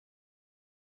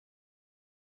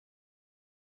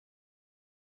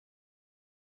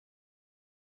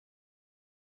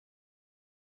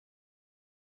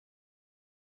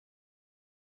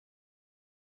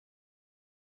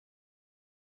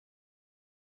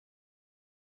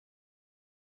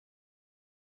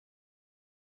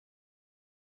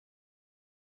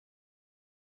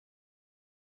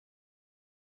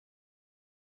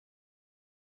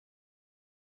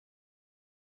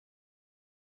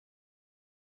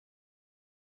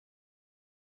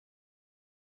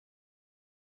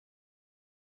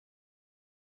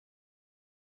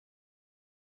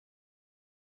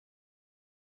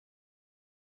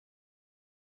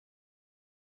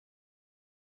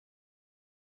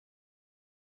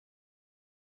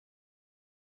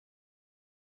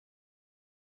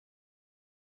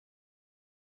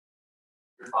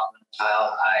father and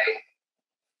child,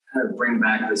 I kind of bring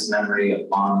back this memory of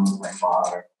bond with my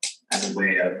father as a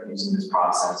way of using this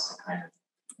process to kind of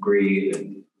grieve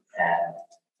and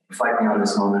reflecting on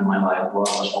this moment in my life, well,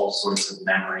 with all sorts of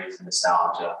memories and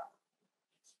nostalgia,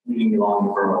 leading me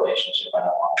along for a relationship I don't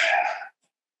want to have.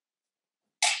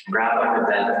 Grappling with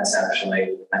death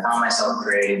conceptually, I found myself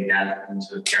creating death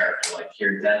into a character. Like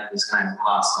here, death is kind of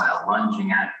hostile,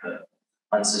 lunging at the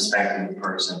unsuspecting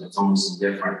person that's almost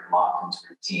indifferent, locked into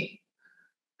routine.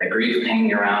 The grief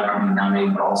hanging around can be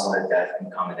numbing, but also that death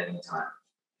can come at any time.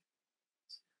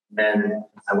 Then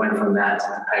I went from that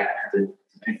to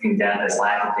depicting death as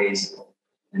lackadaisical.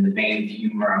 In the vein of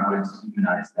humor, I wanted to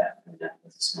humanize death and death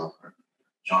as a smoker,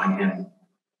 showing him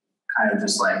kind of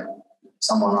just like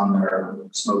someone on their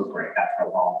smoke break after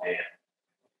a long day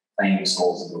of playing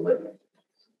souls of the living.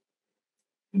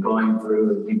 And going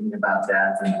through and thinking about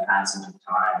death and the passage of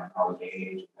time and how we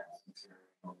age and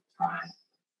over time.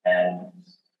 And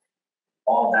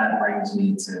all of that brings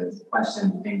me to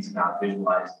question things about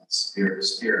visualizing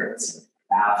spirits and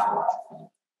afterlife.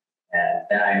 And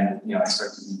then I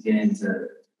start to begin to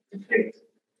depict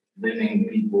living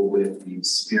people with these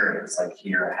spirits. Like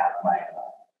here I have my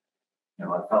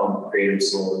a fellow creative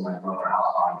soul in my brother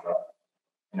Alejandro.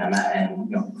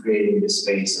 And creating this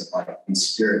space of like these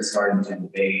spirits starting to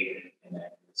invade in a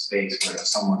space where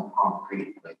it's somewhat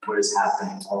concrete, like what is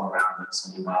happening all around us,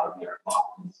 and meanwhile we are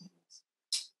locked into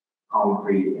these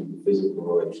concrete and physical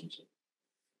relationships.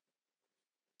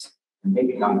 And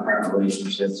making on current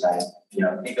relationships, I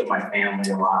think of my family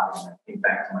a lot, and I think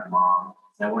back to my mom.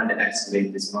 And I wanted to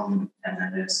excavate this moment of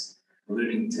tenderness,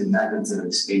 alluding to methods of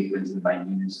escapism by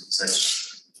use of such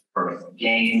for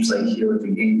games, like here with the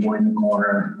Game Boy in the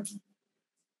corner,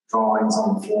 drawings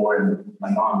on the floor, and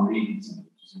my mom reads,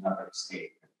 which is another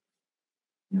escape.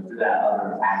 Through that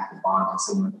other active bond,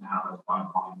 similar to how I was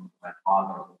bonding with my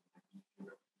father.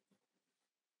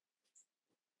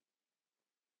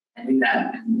 I think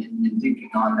that in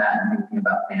thinking on that and thinking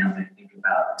about family, thinking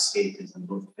about escapism,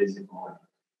 both physical and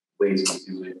ways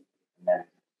we do it, and then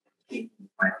thinking with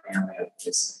my family of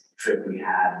this trip we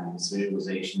had and this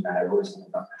visualization that I always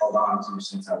held on to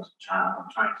since I was a child. I'm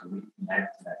trying to reconnect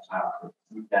to that childhood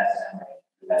through that memory,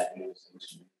 through that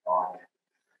visualization.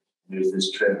 There's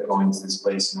this trip going to this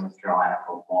place in North Carolina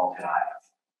called Bald Head Island.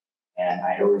 And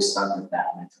I always stuck with that.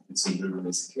 And I took it so literally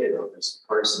as a kid, or this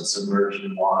person submerged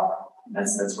in water.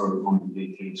 That's where we're going to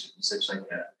vacation. Such like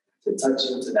that. To touch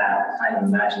into that kind of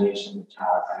imagination of the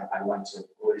child, I want to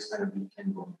always kind of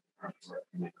rekindle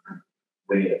in my current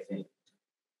way of thinking.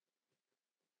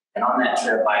 And on that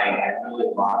trip, I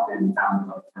really locked in and found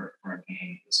love for a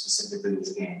game, specifically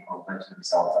this game called Legend of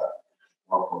Zelda,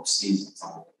 called Seasons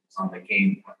on the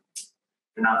Game Boy.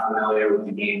 If you're not familiar with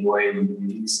the Game Boy, you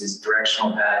use these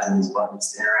directional pads and these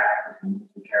buttons to interact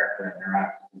with the character and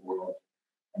interact with the world.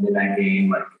 And in that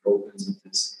game, it opens with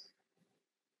this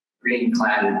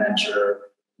green-clad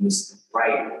adventure, this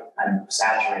bright and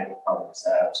saturated colors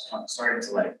that I was starting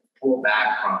to pull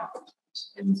back from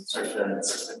and start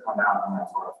to come out in my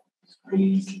world.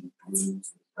 Greens, and blues, and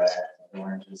reds, and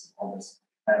oranges, and all this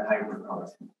kind of hyper color,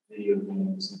 video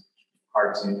games, and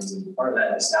cartoons, and part of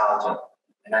that nostalgia.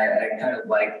 And I kind of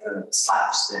like the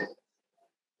slapstick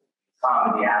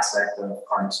comedy aspect of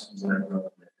cartoons that I grew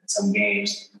up with. And some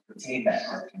games retain that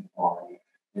cartoon quality.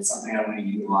 It's something I'm going to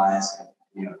utilize,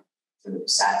 to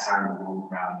satire the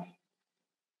world around me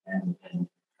and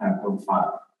kind of poke fun.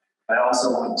 But I also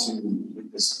want to,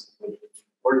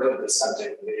 working with the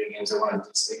subject of video games, I wanted to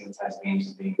stigmatize games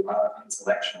as being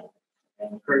intellectual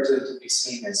and encourage them to be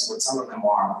seen as what some of them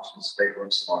are, which is great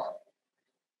works of art.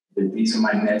 These are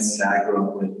my myths that I grew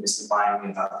up with, mystifying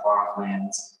me about far-off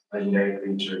lands, legendary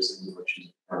creatures, and the virtues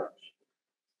of courage.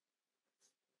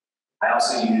 I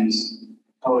also use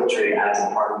poetry as a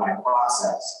part of my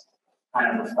process,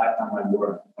 kind of reflect on my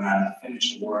work. When I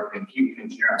finish the work, and you can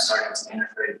hear I'm starting to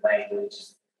integrate language,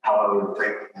 how I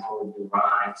would do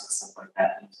rhymes and stuff like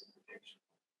that into the picture.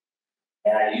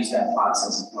 And I use that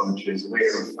process of poetry as a way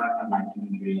to reflect on my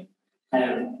imagery, kind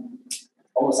of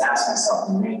almost ask myself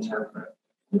and reinterpret,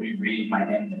 reread my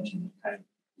image, and kind of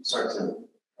start to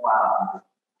pull out and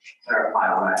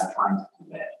clarify what I'm trying to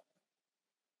convey.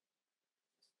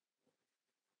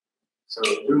 So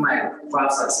through my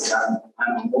processes,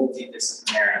 I'm a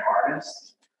multidisciplinary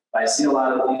artist, but I see a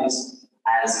lot of these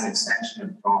as an extension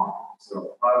of drawing. So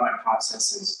a lot of my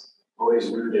process is always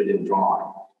rooted in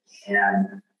drawing.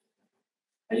 And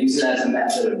I use it as a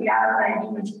method of gathering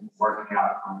images and working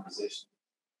out composition.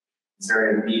 It's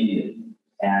very immediate.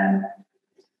 And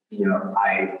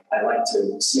I like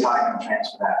to see how I can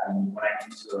transfer that. And when I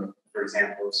come to, for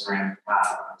example, a ceramic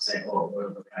plaque, I'll say, oh,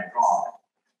 what can I draw?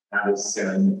 not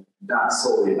necessarily, not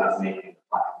solely about making the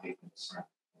plot, making the surrounding.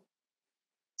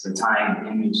 So tying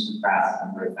image to craft,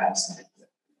 I'm very fascinated with.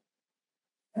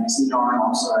 And I see drawing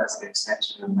also as an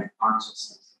extension of my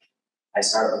consciousness. I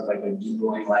start with like a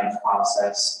doodling-like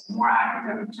process. The more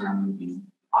academic term would be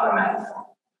automatic form.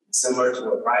 It's similar to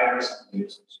what writers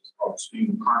use, which is called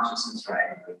stream of consciousness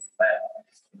writing, but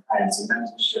it's a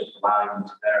mental shift, allowing you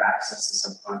to better access the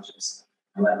subconscious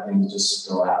and let things just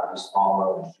spill out, just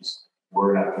follow, and just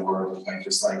word after word, like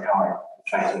just like how I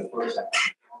try to approach that.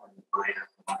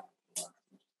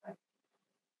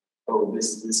 Oh,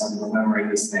 this, I'm remembering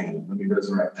this thing. Let me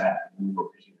resurrect that and move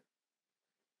over here.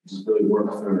 Just really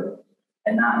work through it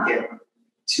and not get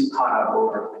too caught up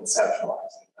over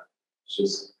conceptualizing it.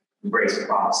 Just embrace the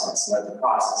process, let the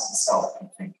process itself be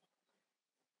thinking.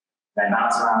 And I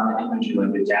bounce around the imagery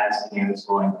like the jazz pianist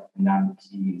going up and down the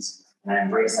keys. And I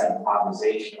embrace that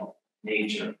improvisational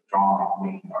nature of drawing and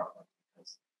making art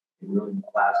because it really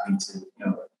allows me to,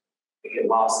 to get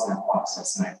lost in that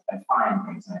process. And I find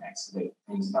things and I excavate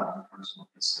things about my personal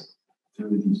history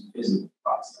through these physical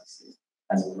processes,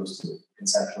 as opposed to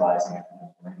conceptualizing it and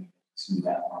bringing it to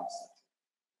that process.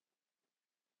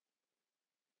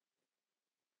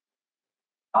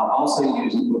 I'll also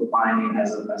use bookbinding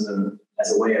as a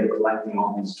way of collecting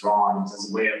all these drawings, as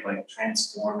a way of like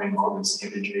transforming all this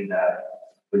imagery that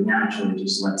would naturally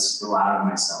just let spill out of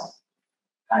myself,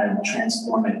 kind of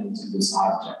transform it into this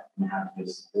object and have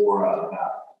this aura about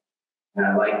it. And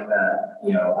I like that,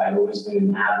 I've always been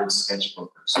an avid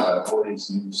sketchbooker, so I've always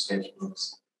used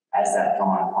sketchbooks as that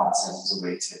drawing process as a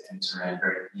way to enter in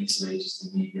very easily,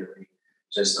 just immediately.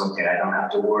 Just, okay, I don't have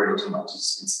to worry too much.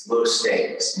 It's low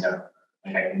stakes,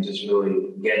 Like I can just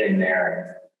really get in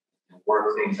there and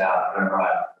work things out, whatever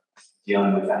I'm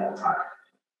dealing with at the time.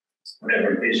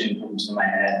 Whatever vision comes to my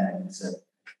head, and I need to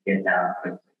get down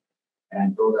quickly. And I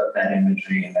build up that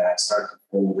imagery, and then I start to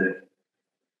fold it,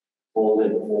 build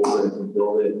it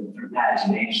through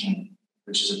pagination,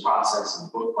 which is a process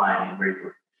of bookbinding where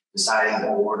you're deciding the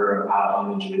order of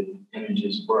how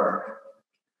images work.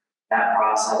 That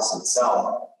process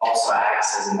itself also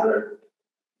acts as another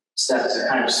step to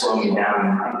kind of slow me down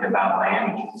and think about my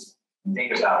images and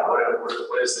think about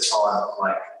what is this all look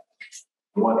like?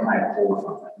 And what can I pull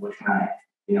from it? What can I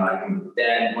can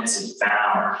then, once it's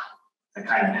bound, I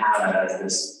kind of have it as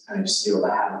this kind of seal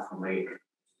I have it for later.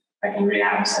 I can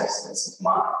re-access this as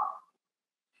mine.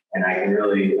 And I can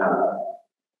really,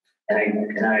 and I,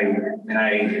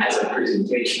 as a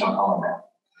presentational element,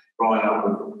 growing up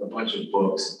with a bunch of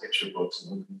books, picture books,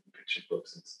 and looking for picture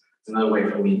books, it's another way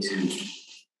for me to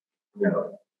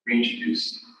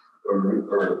reintroduce or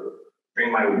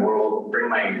bring my art,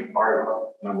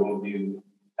 my worldview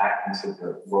back into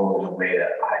the world in a way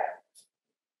that I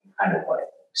kind of like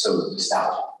so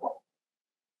nostalgic for.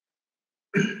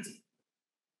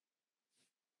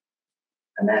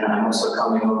 And then I'm also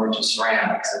coming over to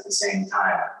ceramics at the same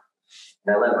time.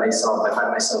 And I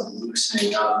find myself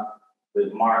loosening up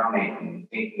with mark making,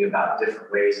 thinking about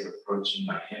different ways of approaching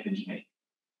my image making.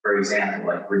 For example,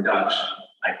 like reduction.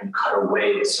 I can cut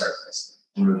away the surface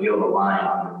and reveal the line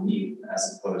underneath,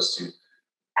 as opposed to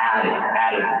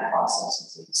additive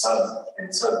processes and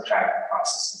subtractive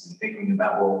processes, and thinking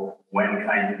about, well, when can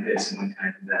I do this and when can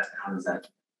I do that? How does that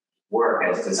work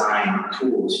as design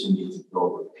tools for me to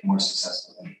build a more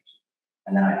successful image?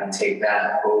 And then I can take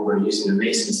that over using the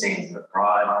mason stains, the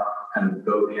broad kind of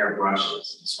goat hair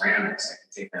brushes and ceramics. I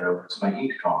can take that over to my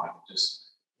ink drawing,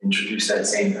 just introduce that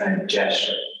same kind of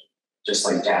gesture. Just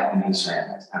like Japanese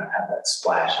ceramics, kind of have that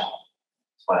splash of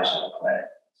clay,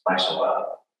 splash of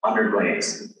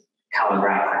underglaze,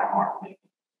 calligraphic mark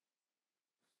making.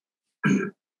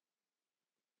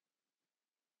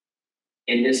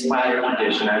 In this latter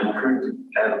tradition, I have a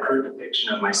crude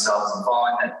depiction of myself. I'm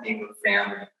following that theme of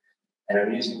family, and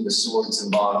I'm using the sword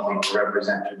symbolically to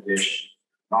represent tradition,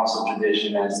 and also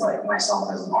tradition as like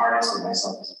myself as an artist and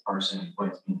myself as a person and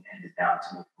what is being handed down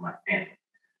to me from my family.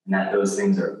 And that those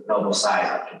things are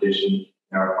double-sided. Tradition,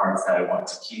 there are parts that I want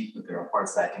to keep, but there are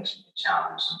parts that I think should be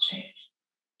challenged and changed.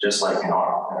 Just like in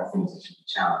art, there are things that should be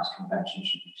challenged, convention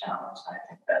should be challenged. I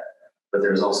think that, but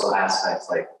there's also aspects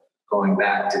like going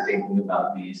back to thinking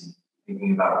about these and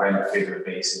thinking about red figure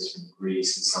bases from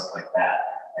Greece and stuff like that,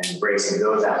 and embracing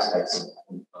those aspects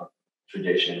of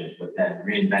tradition, but then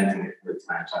reinventing it for the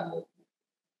times I'm looking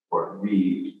for,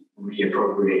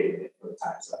 reappropriating it for the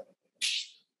times I'm looking.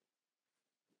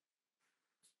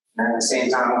 And at the same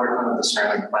time, working with the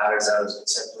ceramic platters, I was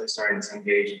conceptually starting to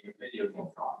engage in video game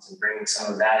drawings and bringing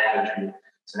some of that imagery.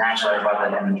 So naturally, I brought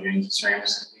that imagery into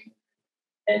ceramics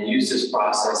and used this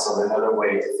process as another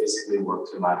way to physically work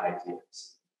through my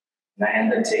ideas. And I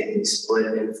ended up taking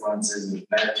split influences of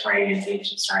Mediterranean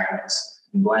ancient ceramics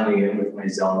and blending it with my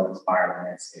Zelda-inspired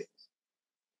landscapes.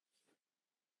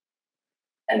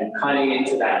 And cutting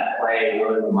into that clay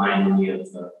really reminded me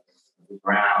of the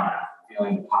ground,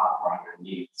 feeling the copper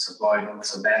underneath. So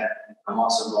then I'm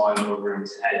also going over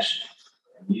into edge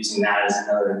and using that as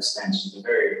another extension, a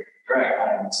very direct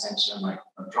kind of extension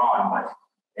of drawing, but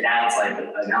it adds like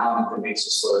an element that makes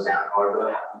you slow down. Or I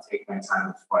really have to take my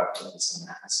time before I put this in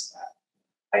mass.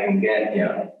 I can get,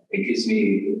 it gives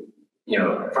me,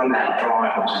 from that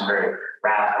drawing, which is very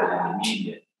rapid and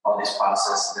immediate, all these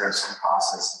processes, there are some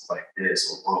processes like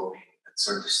this or world painting that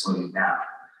start to slow you down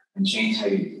and change how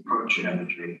you approach your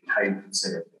imagery, how you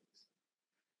consider things.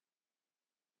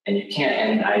 And you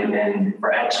can't, and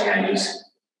for etching, I just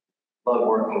love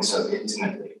working so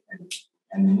intimately.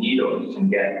 And the needle, you can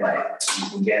get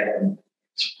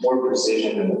more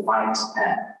precision than the finest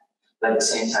pen. But at the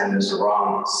same time, there's a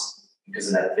rawness because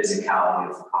of that physicality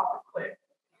of the copper clay.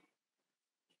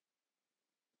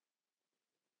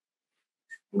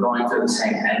 I'm going through the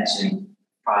same etching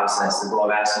process, the goal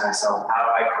of asking myself, how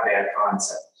do I convey a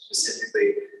concept?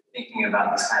 Specifically thinking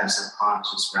about this kind of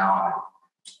subconscious realm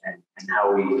and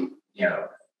how we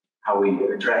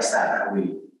address that, how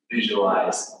we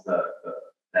visualize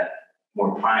that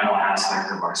more primal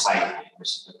aspect of our psyche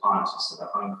versus the conscious or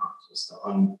the unconscious,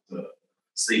 the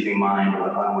sleeping mind or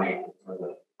the unwaking or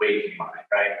the waking mind,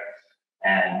 right?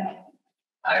 And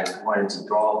I wanted to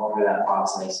draw through that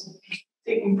process and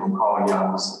taking from Carl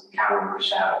Jung's Counter the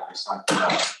Shadow, we talked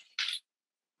about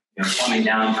coming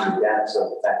down to the depths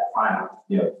of that primal,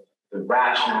 the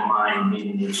rational mind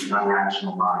meeting the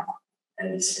unrational mind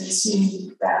and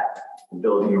seeing that and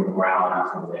building your morality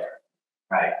from there,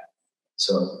 right?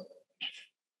 So,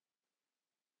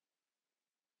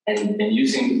 and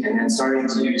then starting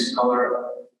to use color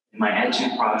in my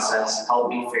etching process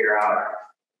helped me figure out,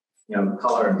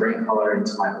 color and bring color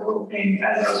into my little painting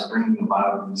as I was bringing a lot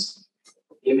of these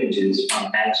images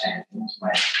from etching into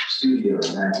my studio. And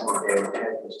then I thought, okay,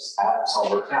 just have this all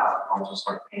worked out. I'll just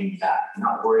start painting that. I'm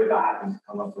not worried about having to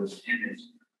come up with an image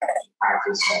to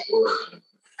practice that work.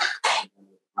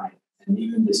 And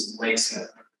even this placement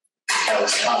that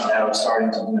was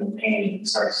starting to do in painting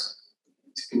starts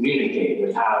to communicate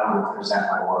with how I want to present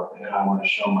my work and how I want to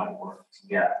show my work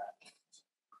together.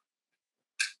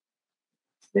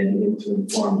 Then begin to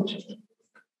inform each other.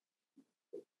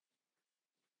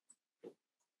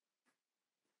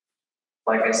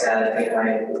 Like I said, I take my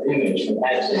image from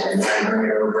etching and I bring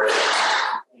it over,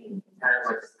 kind of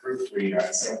like a proofreader.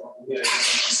 I say, well, I'm going to do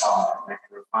solid. I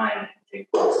can refine it, take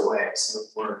things away, see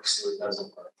what works, see what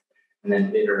doesn't work, and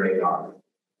then iterate on it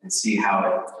and see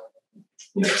how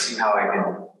I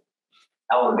can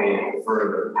elevate it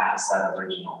further past that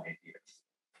original idea.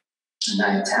 And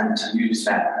I attempt to use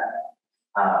that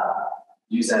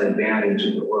advantage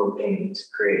of the oil painting to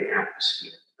create an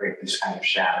atmosphere, create this kind of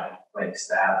shadow place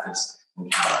to have this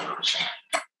encounter with the shadow.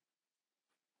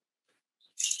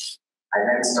 I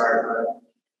then start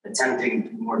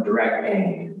attempting more direct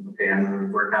painting. Okay, I'm going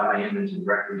to work out my image and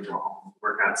directly draw,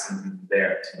 work out something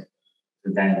there to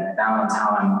then balance how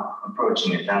I'm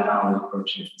approaching it. I'm not always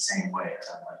approaching it the same way.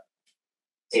 So I'm like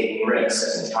taking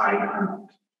risks and trying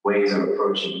different ways of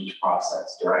approaching each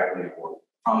process directly or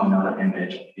from another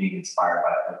image, being inspired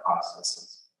by the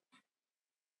processes.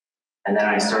 And then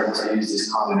I start to use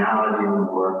this commonality in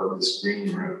the work of the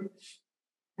screen room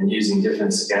and using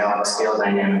different scale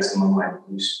dynamics among my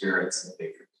blue spirits and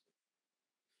figures.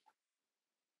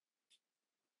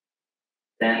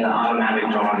 Then the automatic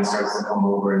drawing starts to come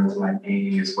over into my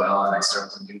painting as well, and I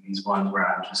start to do these ones where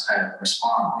I'm just kind of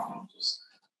responding and just,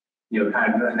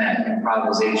 kind of doing that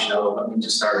improvisation. Oh, let me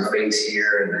just start a face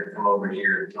here and then come over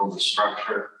here and build a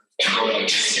structure and build like a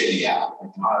city out.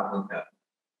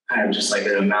 Kind of just like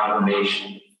an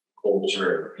amalgamation of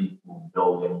culture, of people,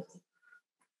 buildings.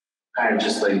 Kind of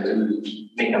just like to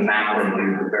make a macro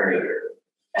view very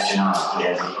economically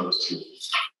as opposed to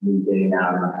me getting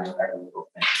out and doing every little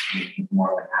thing, making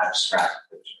more of an abstract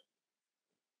picture.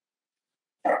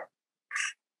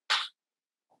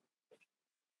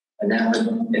 And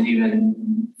then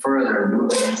even further,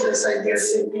 moving into this idea of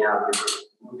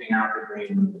moving out the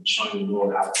green room and showing the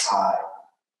world outside,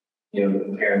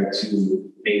 compared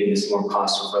to maybe this more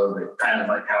claustrophobic, kind of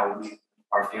like how we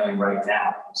are feeling right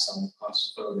now. Some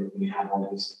claustrophobic, we have all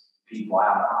these people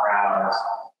out, crowds,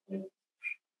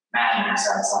 madness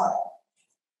outside.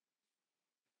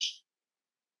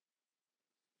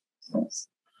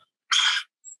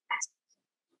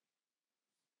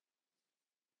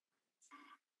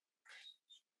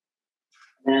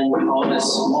 And all this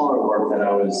smaller work that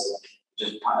I was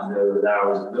just that I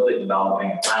was really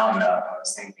developing and piling up, I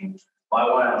was thinking, well,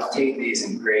 I want to take these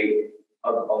and create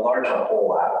a larger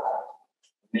whole out of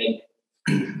it. Make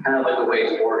kind of like a way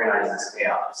to organize this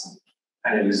chaos and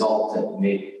kind of resolve it,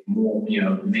 make more,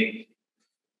 make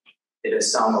it a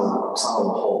sum of the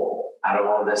whole out of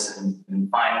all this, and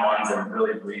find ones that are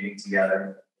really breathing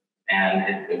together.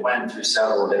 And it went through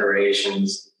several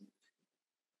iterations,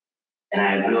 and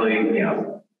I had really,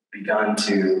 begun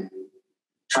to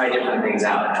try different things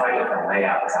out, try different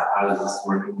layouts out. I was just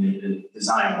working in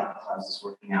design, I was just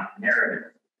working out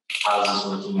narrative, I was just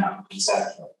working out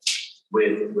conceptual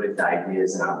with the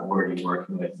ideas that I'm already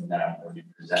working with and that I'm already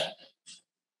presenting.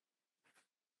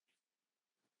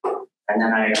 And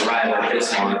then I arrive at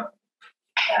this one,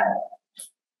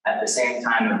 at the same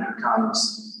time it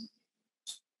becomes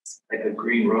like a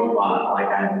green robot, like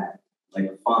I'm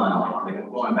like fun, like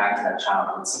I'm going back to that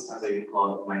childhood. Sometimes I even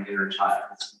call it my inner child.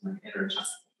 It's my inner child.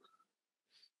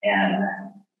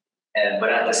 But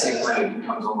at the same time, it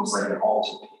becomes almost like an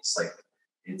altarpiece. Like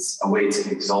it's a way to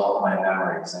exalt my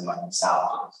memories and my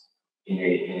nostalgias in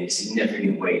a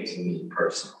significant way to me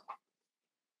personally.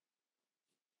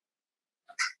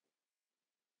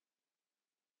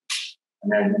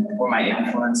 And then for my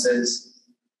influences,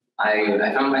 I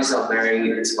found myself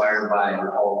very inspired by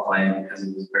Paul Klee because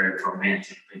it was very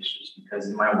romantic pictures. Because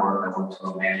in my work, I want to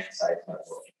romanticize my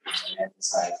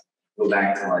work. Go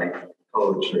back to like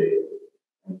poetry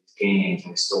and games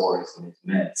and stories and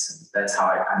myths. And that's how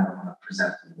I kind of want to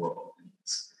present the world in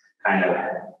this kind of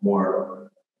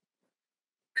more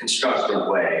constructive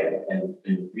way and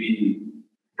really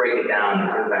break it down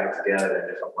and put it back together in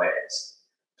different ways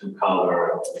through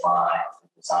color, through line, through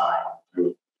design,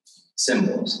 through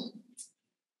symbols.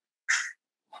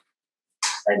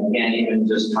 I began even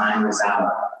just trying this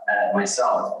out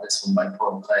myself, this one by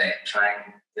Paul Klee,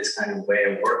 trying this kind of way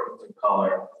of working with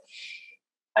color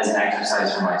as an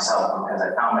exercise for myself, because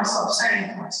I found myself saying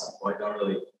to myself, well, I don't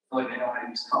really feel like I know how to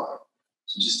use color.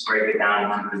 So just break it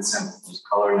down and keep it simple. Just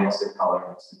color next to color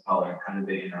next to color, and how do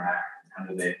they interact, and how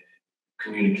do they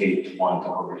communicate to one to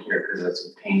over here, because that's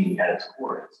what painting at its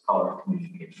core is, color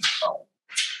communicating with color.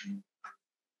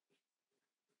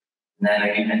 And then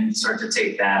I even start to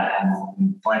take that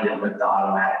and blend it with the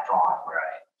automatic drawing, where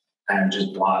I kind of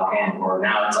just block in, or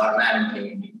now it's automatic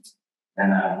painting,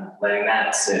 and I'm letting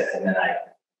that sit, and then I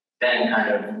kind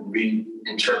of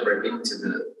reinterpret into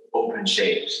the open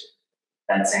shapes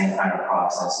that same kind of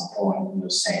process and pulling from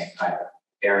those same kind of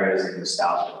areas of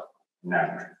nostalgia,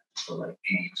 memory, so like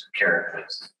games or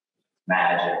characters,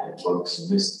 magic and books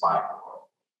and mystifying the world.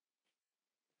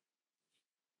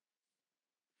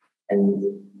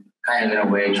 And kind of in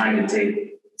a way trying to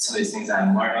take some of these things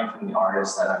I'm learning from the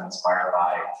artists that I'm inspired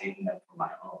by and taking them for my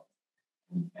own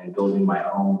and building my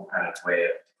own kind of way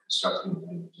of constructing the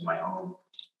image, my own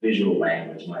visual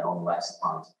language, my own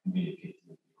lexicon to communicate to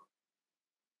the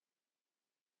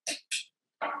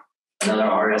viewer. Another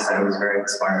artist that I was very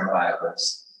inspired by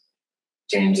was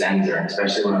James Ensor, and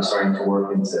especially when I was starting to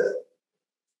work into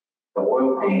the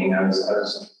oil painting, I was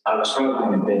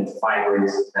struggling a bit to find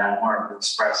ways that I'm more of an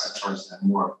expressive person, I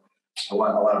want a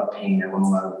lot of pain, I want a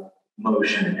lot of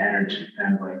motion and energy,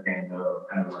 kind of like Van Gogh,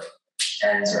 kind of like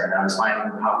Ensor. And I was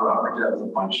finding how I did that with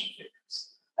a bunch of figures.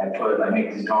 I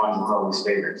make these drawings with all these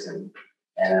figures, and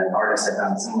an artist I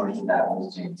found similar to that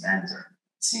was James Ensor.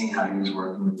 Seeing how he was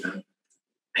working with the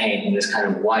paint and this kind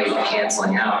of white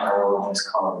canceling out all of this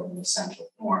color in the central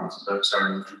forms. So I was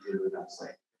starting to do it, and I was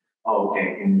like, oh,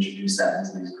 okay, I can introduce that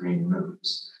into these green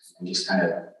rooms and just kind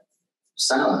of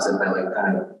silence it by like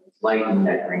kind of lightening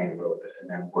that green a little bit and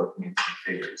then working into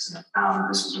the figures. And I found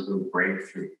this was a real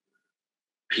breakthrough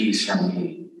piece for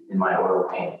me in my oil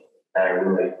paint that I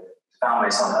really found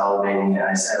myself elevating. And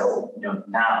I said, oh,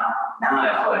 now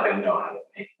I feel like I know how to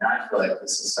paint. Now I feel like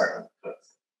this is starting to cook.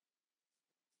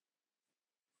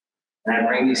 And I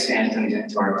bring these phantoms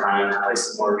into our time. I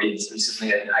placed more reads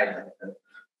recently at night, like the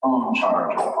phone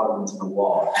charge, I'll plug into the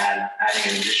wall, adding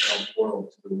an additional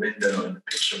portal to the window and the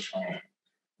picture frame,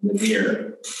 and the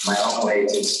mirror. My own way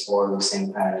to explore the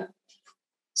same kind of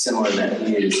similar that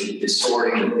he is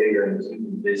distorting the figure and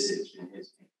human visage in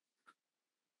his painting.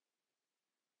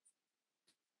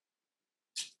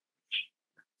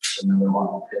 Another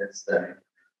one is that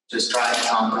just try to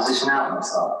composition out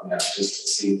myself, just to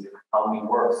see how we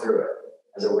work through it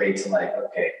as a way to like,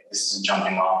 okay, this is a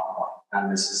jumping off point, not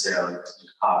necessarily to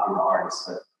just copy the artist,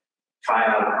 but try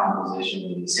out a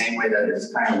composition in the same way that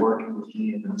it's kind of working with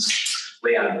me in this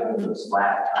way I'm doing those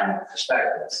flat kind of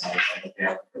perspectives. So I was like, okay,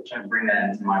 I'm trying to bring that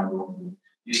into my world and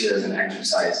use it as an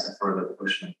exercise to further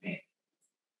push my paint.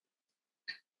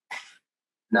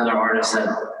 Another artist that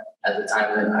at the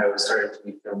time that I was starting to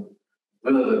become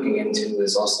really looking into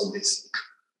was also this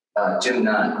Jim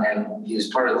Nunn, and he was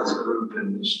part of this group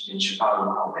in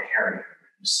Chicago called the Harry,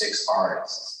 6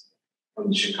 artists from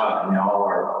the Chicago, and they all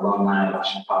are alumni of the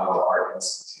Chicago Art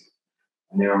Institute.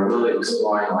 And they were really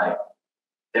exploring like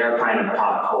their kind of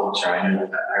pop culture. I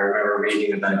remember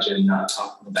reading about Jim Nunn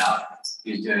talking about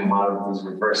he was doing a lot of these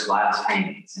reverse glass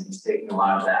paintings, and he's taking a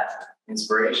lot of that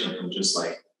inspiration from just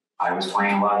like I was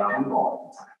playing a lot of pinball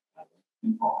at the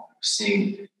time. Pinball,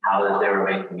 seeing how that they were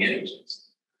making images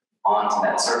onto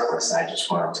that surface. I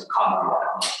just wanted to copy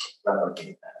that,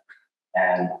 replicate that.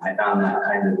 And I found that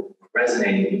kind of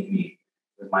resonating with me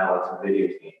with my love for video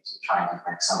games, trying to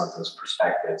bring some of those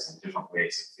perspectives and different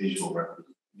ways of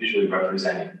visually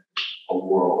representing a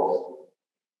world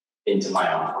into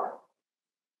my own work.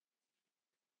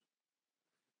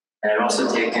 And I've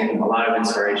also taken a lot of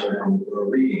inspiration from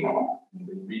reading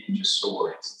just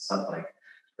stories and stuff like,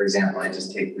 for example, I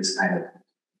just take this kind of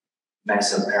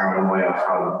mess of paranoia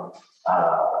from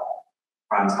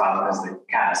Franz Kafka's The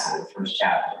Castle, the first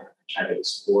chapter. I try to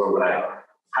explore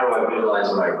how do I visualize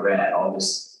what I read, all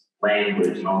this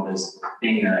language and all this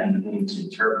thing that I'm beginning to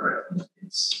interpret.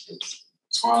 It's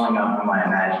swirling up in my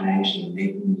imagination and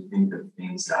making me think of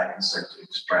things that I can start to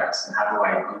express. And how do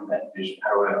I do that vision?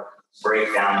 How do I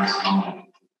break down this moment,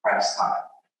 press time,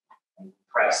 and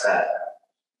press that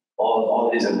all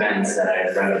these events that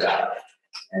I read about,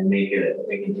 and make an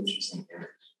interesting image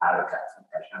out of that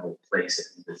impression. I would place it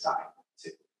in design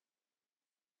too.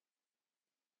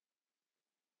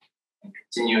 And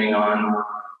continuing on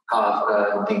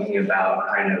Kafka and thinking about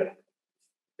kind of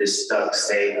this stuck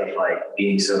state of like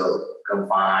being so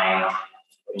confined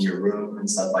in your room and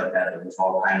stuff like that we've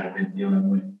all kind of been dealing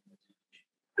with.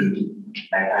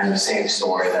 That kind of same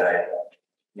story that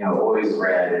I always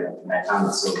read, and I found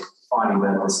it so funny, but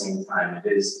at the same time it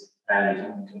is that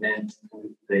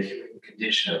the human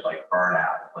condition of like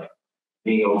burnout, like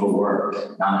being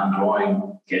overworked, not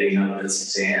enjoying getting up at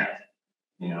 6 a.m.,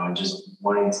 and just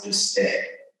wanting to just stay,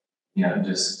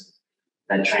 just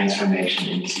that transformation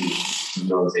into the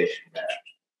realization that,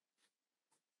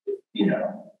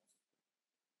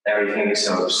 everything is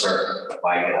so absurd.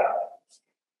 Why get up?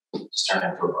 Just turn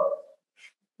into a book.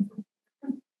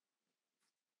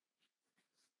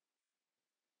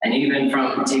 And even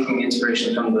from taking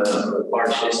inspiration from the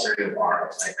large history of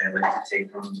art, like I like to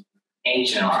take from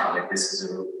ancient art, like this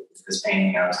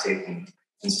painting, I was taking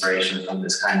inspiration from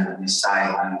these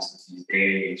stylings, these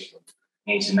deities from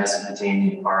ancient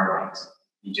Mesopotamian carvings,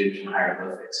 Egyptian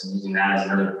hieroglyphics, and using that as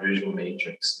another visual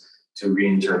matrix to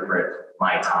reinterpret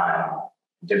my time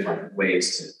in different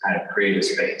ways to kind of create a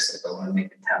space. If I want to make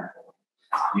a temple,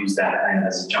 use that kind of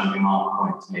as a jumping off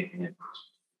point to make an image.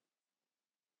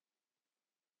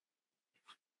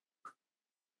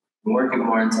 I'm working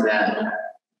more into that,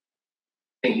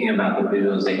 thinking about the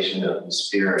visualization of the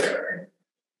spirit,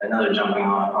 and another jumping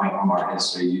off point from art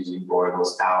history using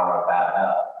Bruegel's Tower of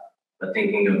Babel, but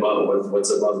thinking about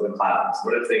what's above the clouds.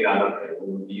 What if they got up there?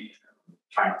 What would be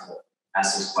trying to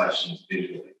ask those questions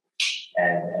visually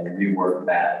and rework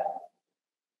that.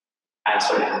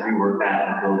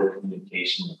 And build a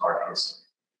communication with art history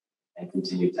and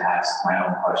continue to ask my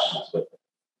own questions with it.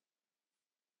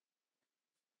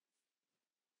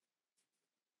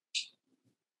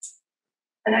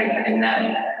 And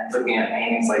that looking at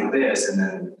paintings like this, and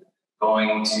then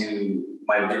going to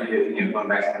my video, going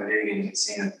back to my video games and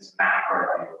seeing this macro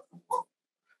view of the world,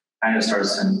 kind of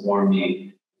starts to inform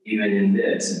me even in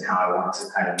this and how I want to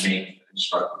kind of make a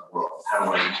constructive world. How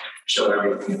do I show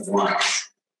everything at once?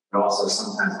 But also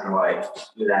sometimes how do I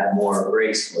do that more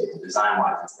gracefully,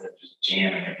 design-wise, instead of just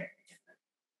jamming everything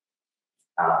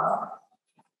in.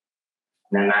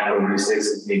 And then macro view 6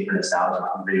 is me for nostalgia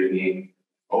for video game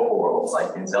overworlds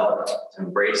like in Zelda, to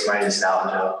embrace my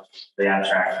nostalgia, the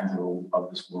abstractions of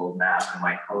this world map, and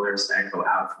my colors that go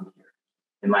out from here.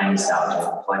 In my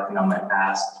nostalgia, reflecting on my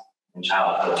past and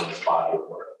childhood in this body of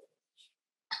work.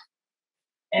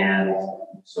 And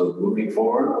so moving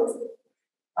forward,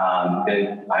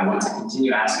 I want to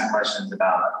continue asking questions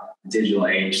about the digital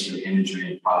age through imagery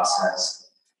and process.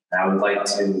 And I would like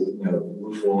to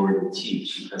move forward and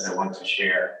teach because I want to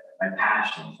share my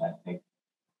passions. I think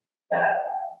that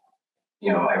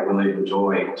I really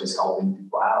enjoy just helping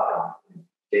people out and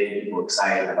getting people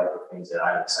excited about the things that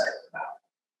I'm excited about.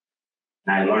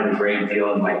 And I learned a great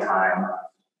deal in my time,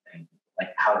 and like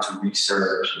how to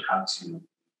research and how to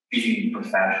be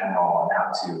professional and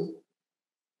how to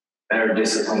better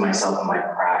discipline myself in my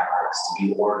practice, to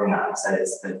be organized. That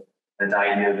is the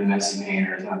idea of the messy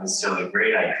painter is not necessarily a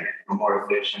great idea, but more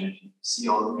efficient if you see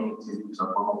all the paintings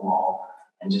up on the wall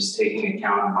and just taking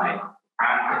account of my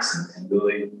practice and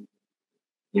really,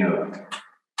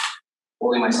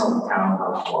 holding myself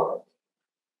accountable for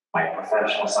my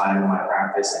professional side of my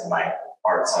practice and my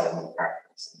art side of my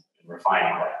practice and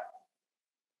refining that.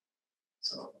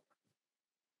 So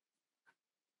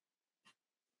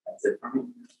that's it for me.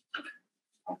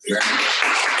 Thank you very much.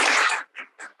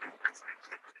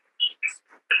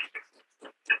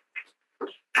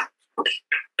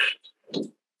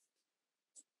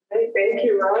 Thank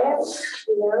you, Ryan.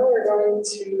 Now we're going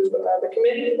to the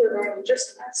committee. We're going to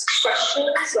just ask questions.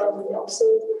 We also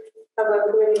have a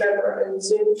committee member in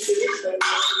Zoom too, so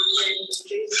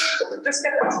we're just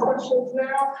going to ask questions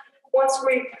now. Once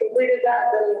we've completed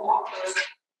that, then we'll offer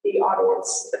the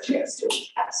audience a chance to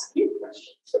ask you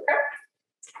questions. Okay.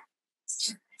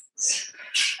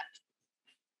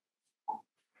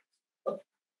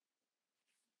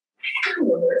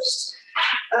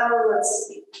 Let's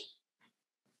see.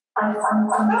 One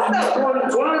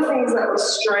of the things that was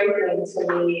striking to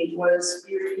me was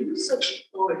your use of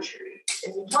poetry,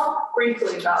 and you talked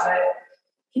briefly about it.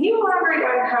 Can you elaborate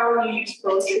on how you use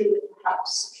poetry to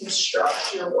perhaps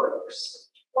construct your works?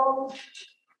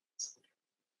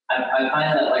 I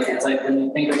find that it's like when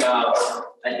you think about,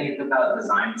 I think about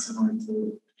design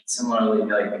similarly,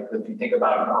 like if you think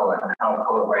about a poet and how a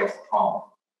poet writes a poem,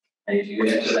 and if you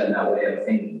get to that way of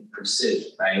thinking,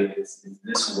 precision, right? It's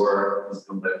this word is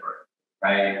delivered,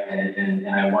 right? And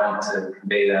I want to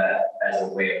convey that as a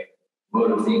way of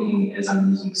mode of thinking as I'm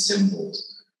using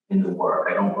symbols in the work.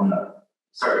 I don't want to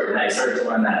I started to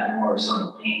learn that more sort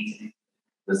of painting,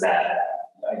 was that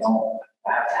I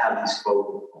have to have these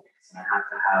focal points, and I have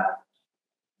to have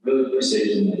really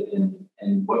precision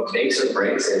and what makes or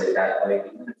breaks it, that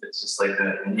even if it's just like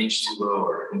an inch too low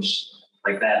or an inch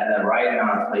like that writing on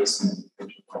a placement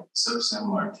is so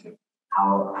similar to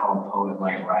how a poet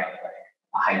might write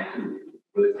a haiku.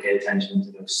 Really pay attention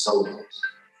to those syllables.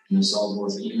 And the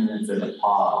syllables, even if there's a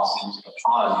pause uses a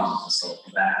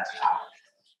syllable, that has power.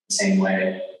 The same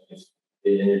way,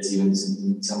 it's even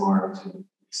similar to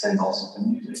extend also to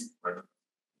music. Where,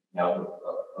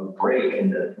 a break in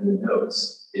the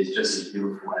notes is just as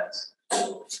beautiful as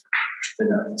the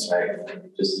notes, right?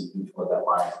 Just as beautiful as that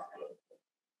line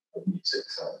of music.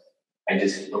 So I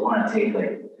want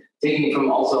to taking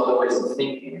from also other ways of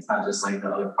thinking. It's not just like the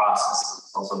other processes,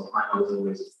 it's also applying those other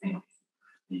ways of thinking.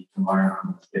 You can learn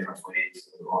from different ways,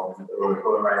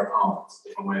 or write a poem, it's a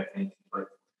different way of thinking,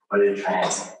 but it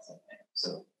translates.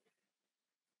 So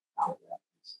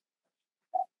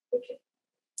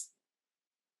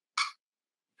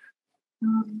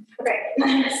okay,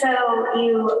 so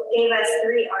you gave us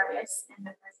 3 artists in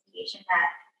the presentation that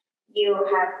you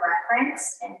have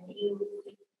referenced, and you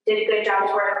did a good job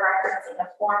sort of referencing the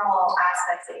formal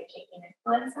aspects that you're taking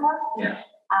influence of. Yeah.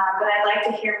 But I'd like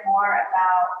to hear more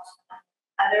about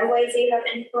other ways you have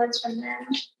influence from them,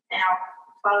 and I'll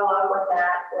follow up with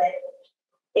that with,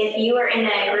 if you were in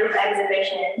a group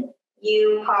exhibition,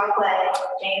 you cosplay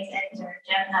James Innes or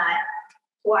Jim Nutt,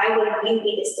 why would you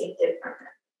be distinctive from them?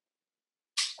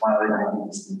 Why would I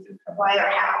be distinctive from them? Why or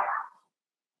how?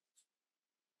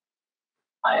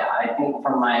 I think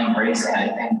from my embracing, I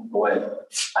think what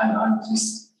I'm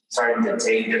just starting to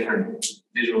take different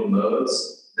visual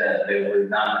modes that they would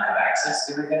not have access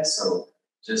to, I guess. So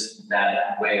just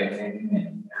that way of thinking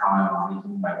and how I'm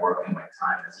making my work and my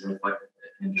time is reflected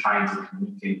in trying to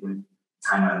communicate with the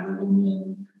time I'm living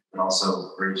in, but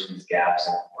also bridge these gaps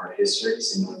of art history,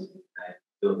 similar to what I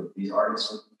feel that these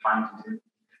artists are trying to do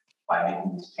by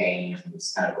making these paintings and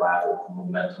this kind of elaborate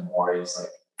monumental mores,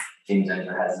 like James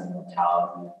Ender has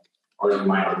immortality, or the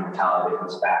mind of immortality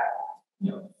goes back,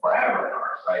 forever,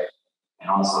 right? And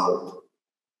also,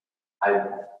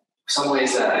 some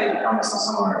ways that I found myself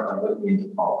similar with me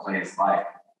into Paul Clay's life,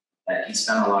 that he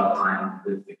spent a lot of time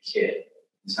with the kid.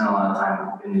 He spent a lot of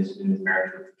time in his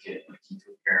marriage with the kid, like he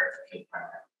took care of the kid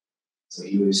primarily. So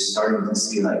he was starting to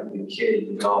see the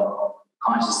kid develop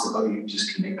conscious of, you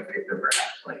just can make a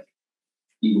pictograph,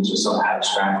 even just so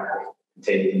abstract,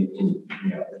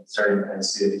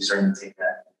 starting to take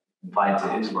that, apply to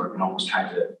his work, and almost try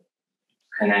to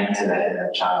connect to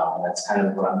that child. And that's kind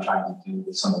of what I'm trying to do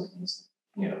with some of these,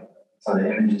 some of the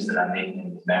images that I'm making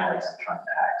in these memories I'm trying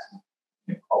to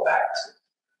actually call back to.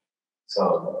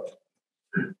 So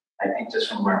I think just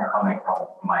from where I'm coming from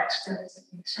my experience, and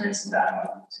the experiences that I'm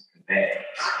able to convey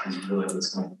is really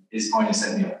what's going to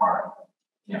set me apart,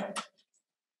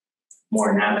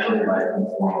 more naturally, but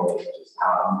informally, just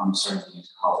how I'm starting to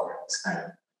use color. It's kind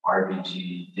of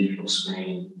RGB, digital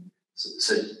screen,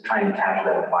 so trying to capture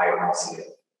that vibrancy of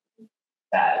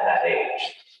that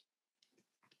age.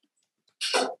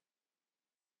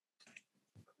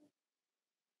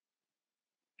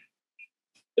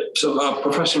 So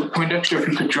Professor Poindexter, if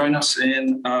you could join us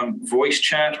in voice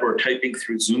chat or typing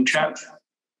through Zoom chat.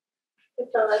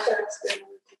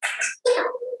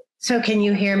 So can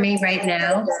you hear me right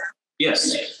now?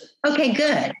 Yes. Okay,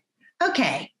 good.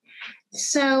 Okay.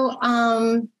 So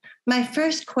my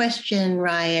first question,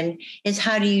 Ryan, is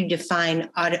how do you define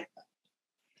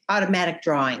automatic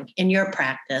drawing in your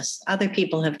practice? Other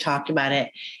people have talked about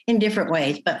it in different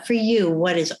ways, but for you,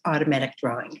 what is automatic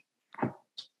drawing?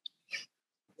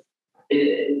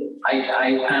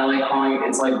 I kind of like calling it,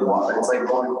 it's like walk. It's like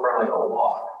going for like a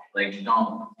walk. Like you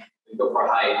go for a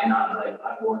hike and not like,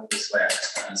 I'm going this way, I'm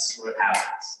just kind of see what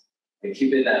happens. Like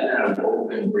keep it that kind of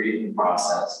open breathing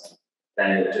process that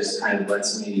it just kind of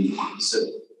lets me so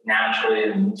naturally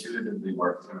and intuitively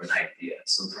work through an idea.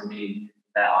 So for me,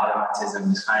 that automatism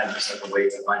is kind of just like a way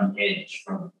to unhinge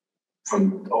from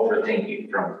overthinking,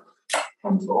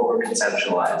 from over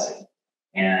conceptualizing.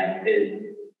 And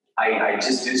I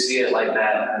just do see it like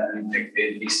that.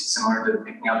 It'd be similar to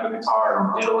picking up a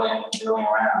guitar and diddling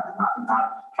around,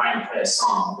 not trying to play a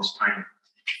song, just trying to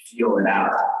feel it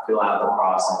out, feel out the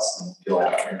process and feel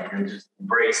out and just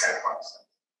embrace that process.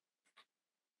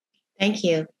 Thank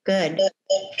you. Good. Do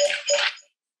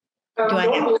I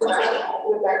have with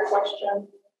that question?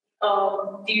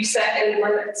 Do you set any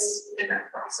limits in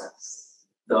that process?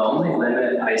 The only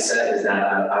limit I set is that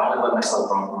I only let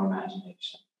myself run from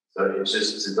imagination. So it's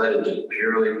just to let it just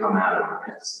purely come out of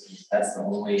me. That's the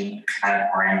only kind of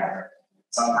parameter.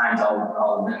 Sometimes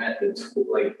I'll limit the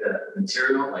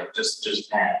material, like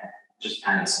just pen, just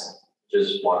pencil,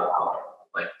 just watercolor,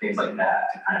 like things like that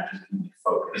to kind of just keep me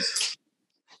focused.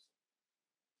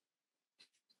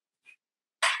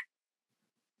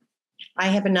 I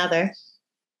have another.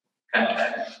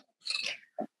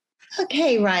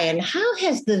 Okay, Ryan, how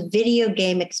has the video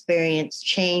game experience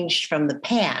changed from the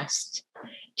past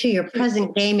to your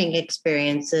present gaming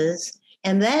experiences?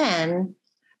 And then,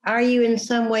 are you in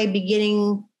some way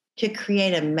beginning to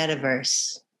create a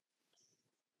metaverse?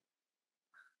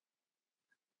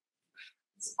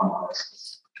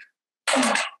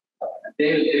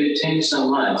 They've changed so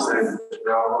much.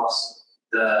 They're almost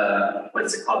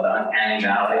what's it called, the uncanny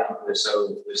valley. They're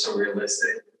so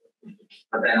realistic,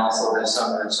 but then also they're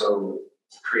so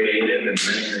creative and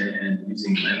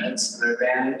using limits to their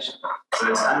advantage. So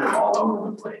it's kind of all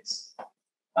over the place.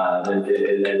 I think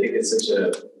it's such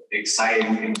a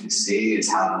exciting thing to see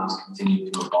is how those continue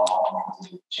to evolve and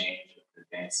continue to change with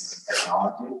advances in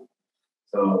technology.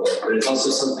 So, but it's also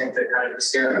something to kind of be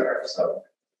scared of. So,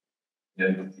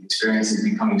 the experience is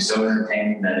becoming so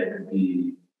entertaining that it could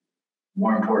be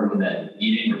more important than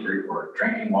eating or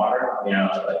drinking water.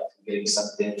 Like getting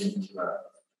sucked into a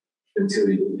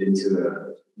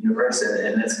universe,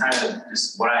 and it's kind of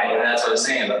just that's what I was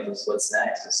saying about this. What's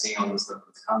next? Is seeing all the stuff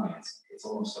that's coming. It's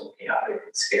almost so chaotic.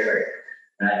 It's scary.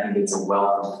 And I think it's a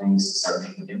wealth of things to start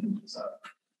making images of.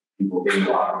 People getting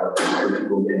locked up,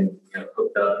 people getting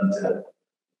hooked up into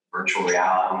virtual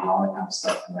reality and all that kind of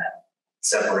stuff, and that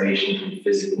separation from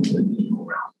physical to the digital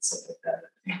realm and stuff like that. I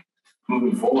think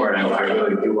moving forward, I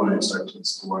really do want to start to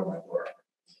explore my work.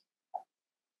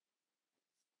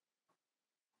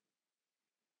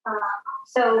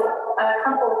 So a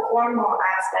couple of formal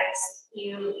aspects.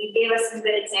 You gave us some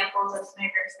good examples of some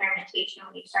of your experimentation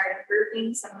when you started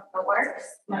grouping some of the works,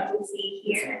 like we see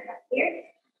here and up here.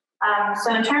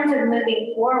 So in terms of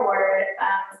moving forward,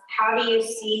 how do you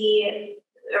see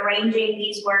arranging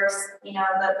these works, the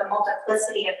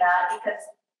multiplicity of that, because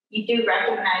you do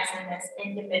recognize them as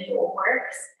individual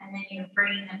works, and then you're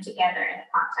bringing them together in the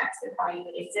context of how you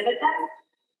would exhibit them.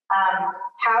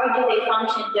 How do they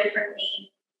function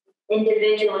differently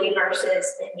individually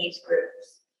versus in these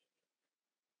groups?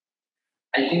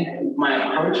 I think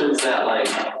my approach is that I'm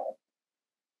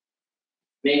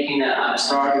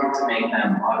starting to make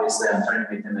them, obviously I'm trying to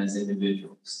make them as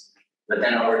individuals. But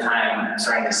then over time, I'm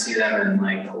starting to see them and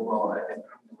I can put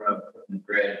in the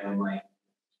grid. And I'm like,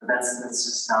 but that's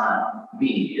just not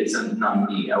me. It's not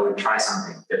me. I would try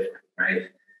something different, right?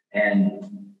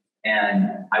 And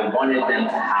I wanted them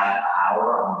to have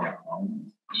power on their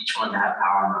own, each one to have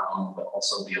power on their own, but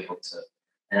also be able to.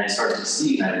 And I started to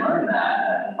see, and I learned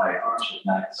that by approach it,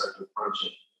 and I started to approach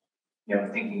it,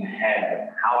 thinking ahead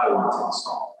of how I want to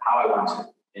install, how I want to,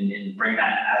 and bring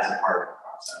that as a part of the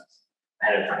process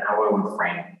ahead of time. How I want to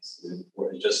frame this is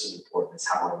important, just as important as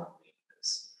how I want to make this,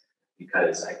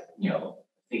 because I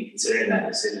think considering that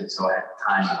decision, so I had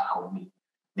time to help me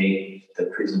make the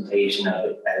presentation of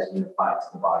it as unified to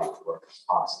the body of work as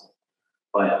possible.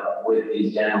 But with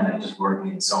these gentlemen just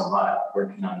working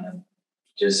on them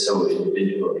just so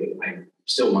individually, I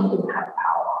still want them to have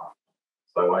power.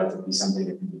 So I want it to be something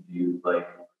that can be viewed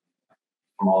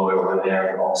from all the way over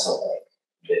there, but also like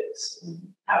this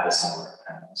and have a similar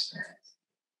kind of experience.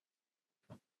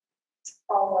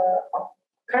 I'll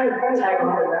kind of tag on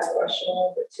to that question a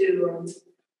little bit too.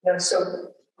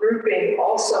 So grouping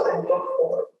also in book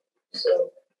form. So,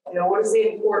 what is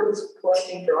the importance of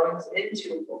collecting drawings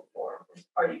into book form?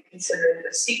 Are you considering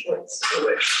the sequence in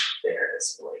which they are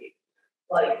displayed,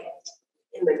 like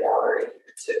in the gallery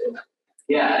too?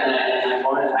 Yeah, and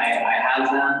I had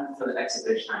them for the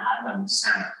exhibition. I had them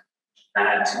center. I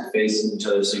had two facing each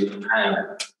other, so you can kind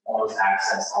of almost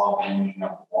access all the imaging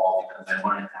of the wall, because I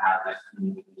wanted to have that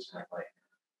communication of like,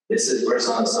 this is where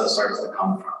some of the stuff starts to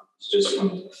come from. It's just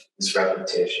from this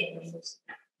repetition and this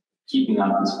keeping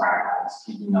up this practice,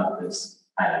 keeping up this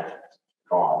kind of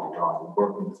drawing,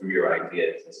 working through your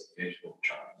ideas as a visual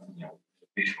drawing,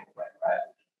 visual way, right?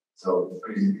 So the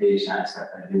presentation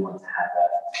aspect, I do want to have that.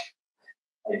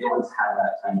 I do want to have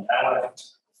that time. I want to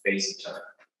face each other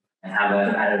and have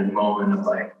that kind of moment of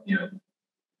like,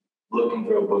 looking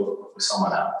through a book with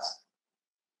someone else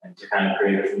and to kind of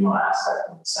create a communal aspect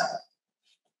in the center.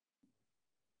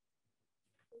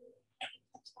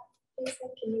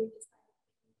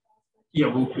 Yeah,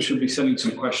 we should be sending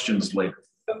some questions later.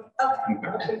 Okay. I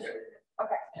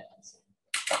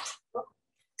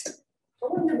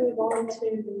want to move on to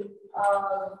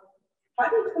how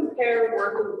do you compare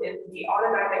working in the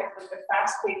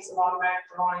fast pace of automatic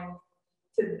drawing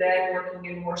to then working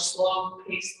in more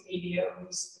slow-paced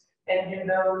mediums, and do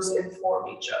those inform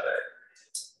each other?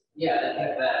 Yeah, I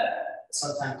think that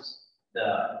sometimes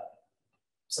the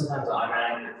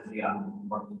automatic could be I'm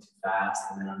working too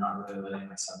fast and then I'm not really letting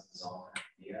myself dissolve an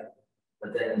idea.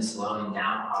 But then the slowing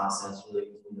down process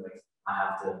really like I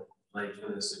have to wait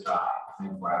for this to dry for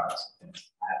 24 hours. I have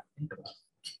to think about it.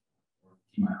 Or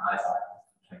keep my eyes on it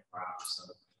for 24 hours. So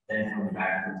then coming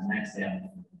back to the next day, I'm going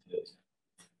to do it.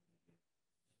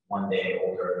 One day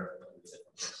older, a different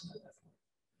person.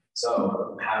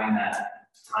 So having that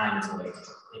time to like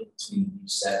in between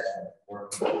each set and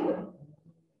work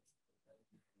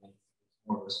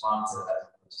more responsive as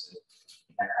opposed to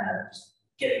that kind of just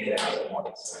getting it out at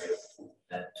once. Right?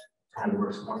 That kind of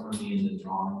works more for me in the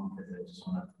drawing because I just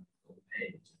want to go the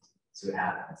page, see what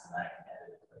happens, and I can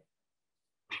edit it.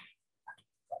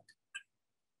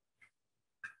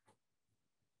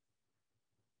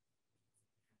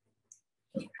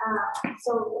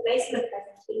 So based on the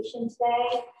presentation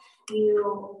today,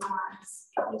 you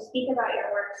speak about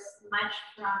your works much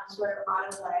from sort of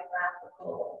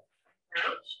autobiographical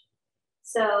approach.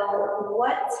 So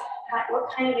what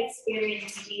kind of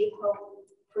experience do you hope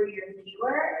for your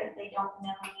viewer if they don't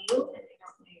know you and they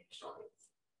don't know your stories?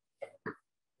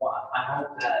 Well, I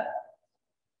hope that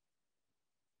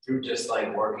through just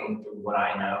like working through what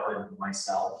I know and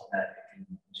myself, that it can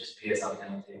just be as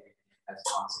authentic as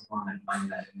possible, and I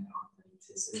find that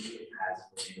authenticity has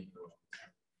really influence.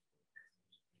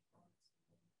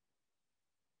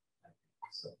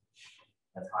 So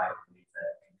that's how I believe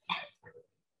that.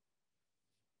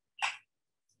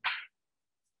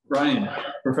 Ryan,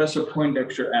 Professor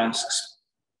Poindexter asks,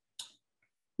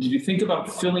 did you think about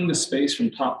filling the space from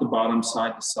top to bottom,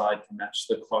 side to side to match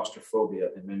the claustrophobia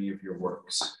in many of your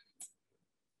works?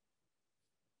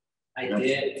 I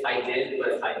did,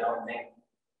 but I don't think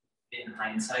in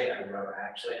hindsight I would have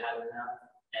actually had enough.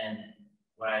 And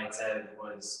what I said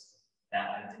was that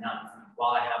I did not,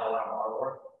 while I have a lot of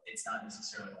artwork, it's not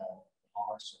necessarily all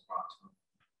polished or brought to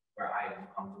where I am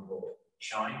comfortable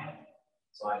showing it.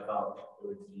 So I felt it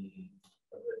would be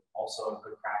also a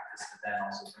good practice to then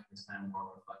also bring this kind of more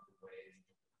reflective way,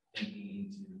 thinking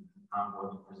into how I'm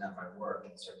going to present my work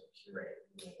and start to curate.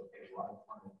 Like, okay, well,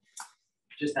 I wanted,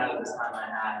 just out of this time I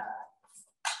had,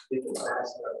 get the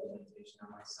best representation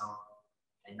of myself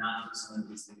and not do some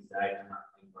of these things that I do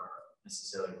not think are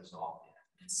necessarily resolved yet,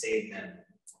 and save them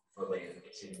for later,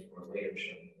 save them for later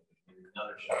show,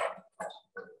 another show.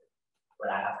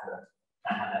 But I have to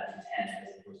have that intent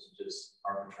as opposed to just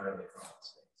arbitrarily throw out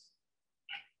space.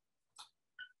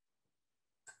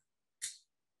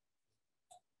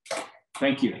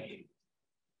 Thank you.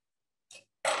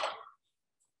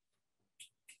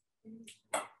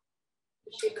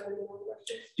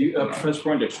 Do you, Professor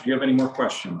Poindexter, do you have any more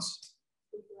questions?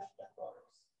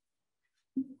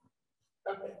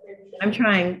 I'm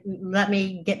trying. Let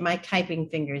me get my typing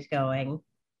fingers going.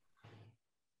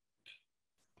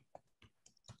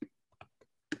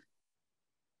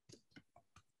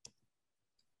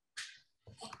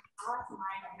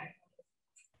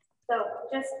 So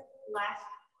just last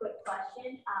quick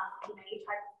question. You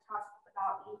talked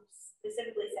about, you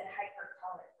specifically said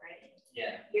hypercolor, right?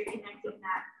 Yeah. You're connecting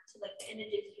that to like the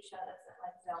images you showed us at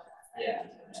like Zelda. Right? Yeah.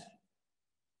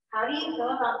 How How do you feel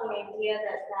about the idea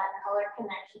that that color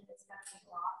connection is going to be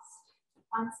lost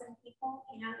on some people?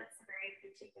 You know, that's a very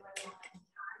particular moment in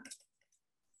time.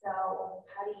 So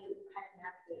how do you kind of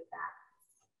navigate that?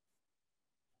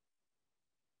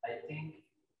 I think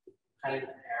kind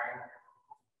of pairing,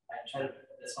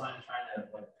 that's why I'm trying to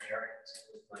like pair it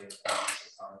with like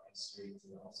historic history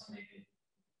to also make it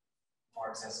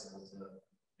more accessible to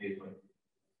maybe what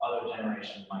other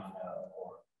generations might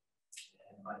know,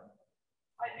 but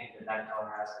I think that color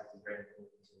aspect is very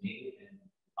important to me, and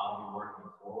I'll be working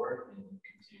forward and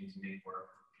continue to make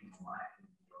work for people my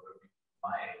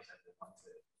age that they want to.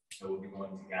 So we'll be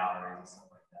going to galleries and stuff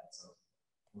like that. So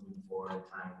moving forward,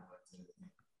 time we'd like to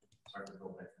start to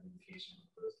build that communication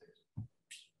with those types of people.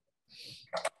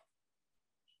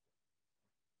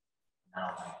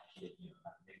 Now, like,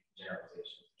 not to make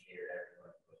generalizations cater to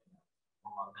everyone, but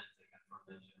more authentic and more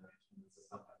generation. This is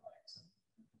stuff I like.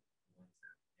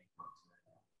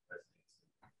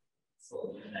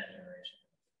 So in that generation.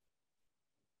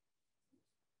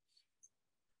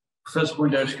 Professor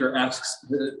Poindexter asks,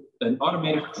 an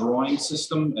automatic drawing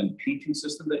system and painting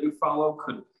system that you follow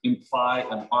could imply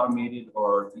an automated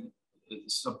or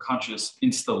subconscious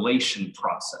installation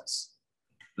process.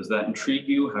 Does that intrigue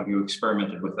you? Have you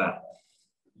experimented with that?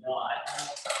 No, I've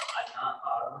not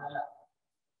thought of that.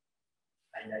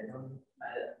 I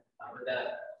would that.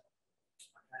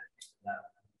 I'm trying to think of that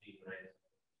deep, right?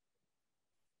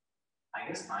 I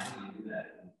guess time you do that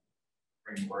and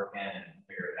bring work in and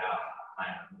figure it out.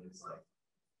 Kind of is like,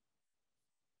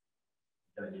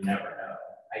 you never know.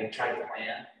 I tried to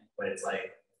plan, but it's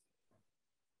like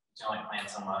you can only plan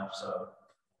so much. So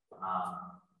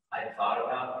I thought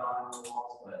about drawing on the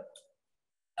walls, but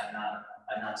I'm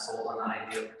not sold on the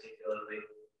idea particularly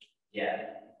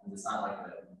yet. It's not like a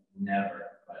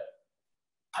never, but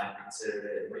I've considered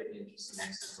it. It might be interesting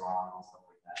next to drawing and stuff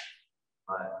like that.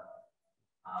 But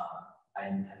I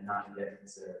have not yet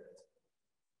considered it.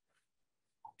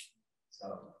 So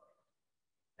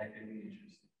that could be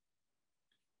interesting.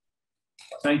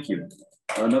 Thank you.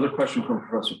 Another question from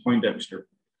Professor Poindexter.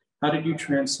 How did you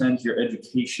transcend your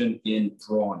education in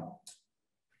drawing?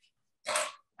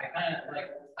 I kind of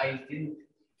like, I didn't,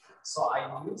 so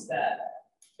I used that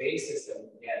basis that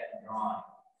we get in drawing,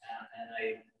 and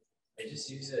I just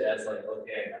use it as like,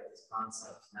 okay, I got this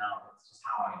concept, now it's just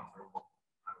how I interpret it.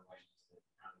 How do I use it?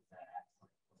 How does that act?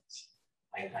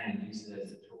 I kind of use it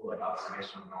as a tool, like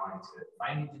observational drawing to, if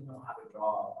I need to know how to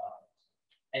draw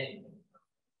anything,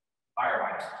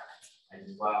 firefighter, I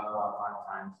just go out and draw 5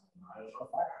 times and know how to draw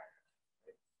a firefighter.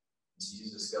 Right? To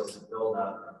use the skills to build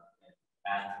up and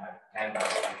add to my canvas,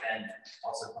 and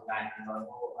also come back and go,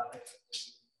 well, I like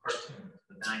cartoons,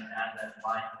 but then I can add that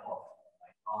line quality,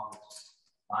 like knowledge,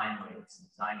 line weights, and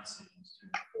design decisions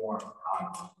to inform how I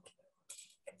want to do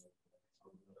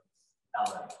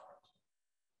it.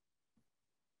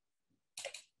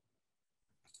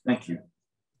 Thank you.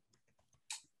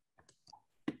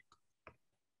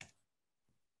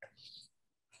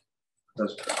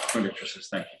 That's Poindexter says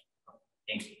thank you.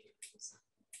 Thank you.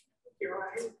 Thank you,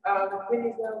 Ryan. The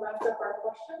committee's now wrapped up our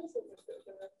questions, and we'll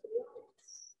go back to the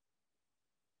audience.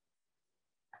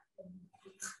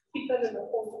 Keep that in the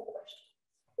form of questions.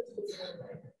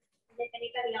 If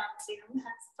anybody on Zoom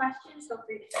has questions, feel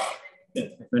free to type it.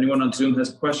 Yeah. If anyone on Zoom has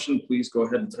a question, please go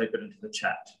ahead and type it into the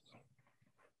chat.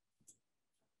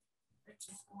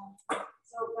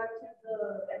 So back to the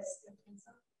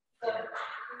escapism.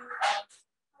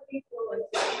 How do you feel like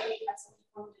somebody has some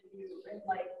point of view and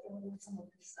like in some of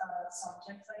these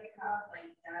subjects that you have,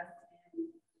 like death and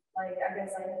like I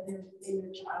guess like in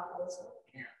your childhood?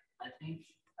 Yeah, I think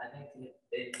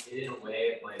it in a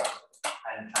way of like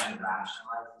kind of trying to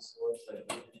rationalize the source, like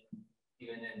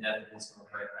even in definition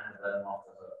of right kind of let him off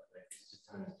the hook, like he's just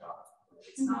doing his job.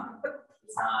 It's not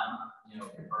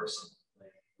a person.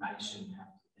 Like I shouldn't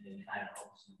have to. And it kind of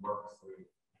helps you work through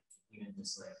even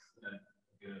just like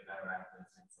good, better acting,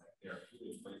 things like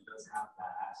therapeutic, but it does have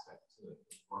that aspect to it.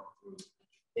 Work through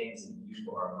things that you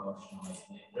are emotionally.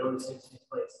 And it really takes me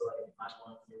place to like if I'm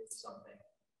going through something,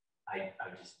 I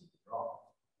just need to draw.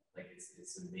 Like it's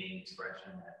the main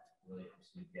expression that really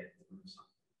helps me get through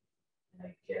something. And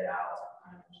I get out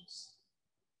kind of just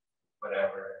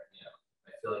whatever,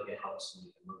 I feel like it helps me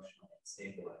emotionally, it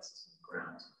stabilizes me,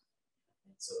 grounds me.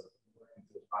 And so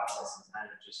through the process and kind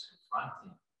of just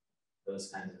confronting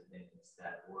those kinds of things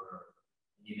that were,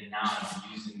 even now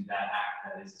I'm using that act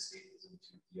that is escapism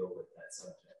to deal with that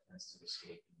subject, that's to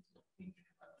escape into thinking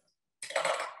about it.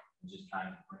 And just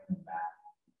trying to bring them back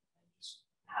and just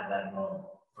have that moment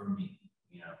for me,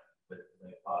 with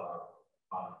the father,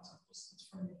 just it's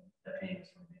for me, that pain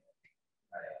is for me,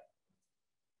 right?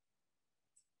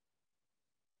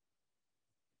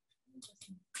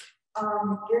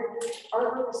 Your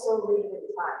artwork is so rooted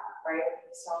in time, right?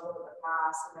 You saw them in the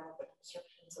past and then the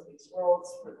constructions of these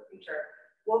worlds for the future.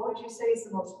 What would you say is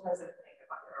the most present thing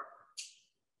about your artwork?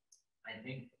 I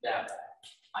think that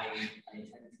I tend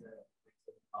to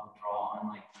draw on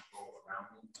like people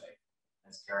around me, like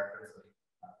as characters.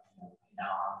 Like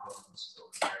now I'm focused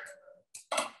over there,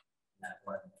 and that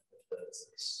one with the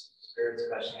spirits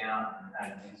rushing out and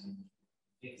kind of using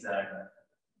things that I have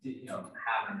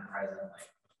in the present, like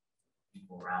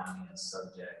people around me as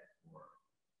subject, or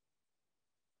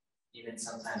even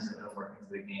sometimes if I'm working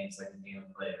through the games, like a game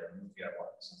of play or a movie I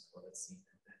watch, so let's see,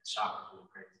 that shock is really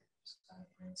crazy. Just kind of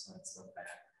bring some of that stuff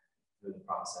back through the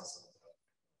process of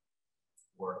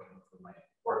working for my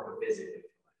work with physically.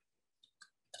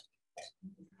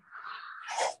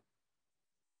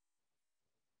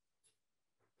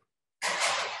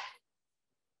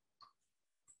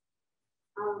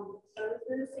 So I was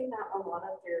noticing that a lot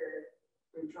of your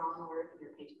drawn work and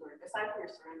your painting work, aside from your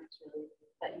ceramics, really,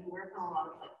 that you work on a lot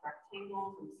of like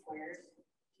rectangles and squares.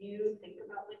 Do you think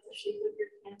about like the shape of your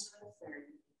canvas, or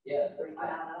break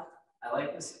that up? I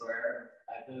like the square.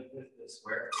 I feel like the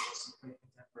square is super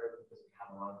contemporary because we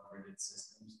have a lot of gridded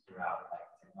systems throughout like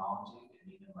technology, and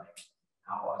even like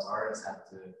how as artists have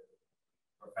to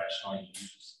professionally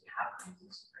use, we have to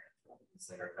use square. It's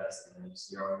like our best, and then you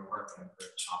see our work and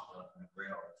put chopped up in a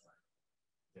grill. It's like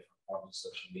different forms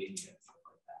of social media and stuff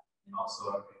like that. And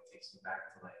also it takes me back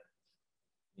to like,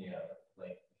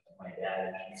 like my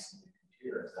dad introduced me to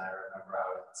computers. I remember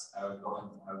I would go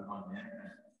on the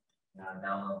internet and I would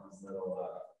download these little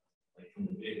like from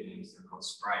the video games, they're called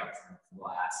sprites, and it's a little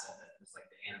asset that was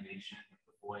like the animation,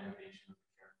 the full animation of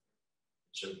the character.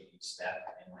 It showed you each step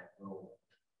in like little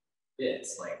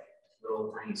bits, like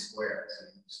little tiny squares. So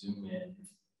you zoom in,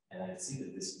 and I see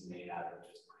that this is made out of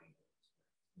just tiny squares.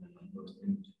 And then those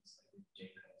images, like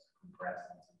JPEGs,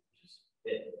 compressed into just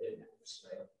bitmaps,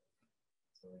 right?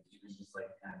 So you can just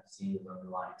like kind of see the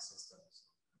underlying systems.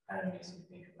 Kind of makes me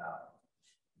think about,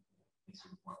 makes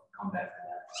me want to come back to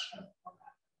that kind of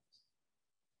format.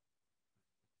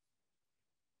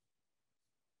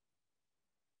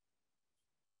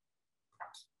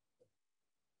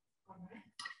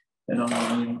 And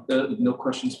online, no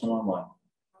questions from online. All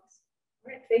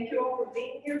right, thank you all for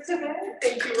being here today.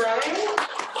 Thank you,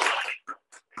 Ryan.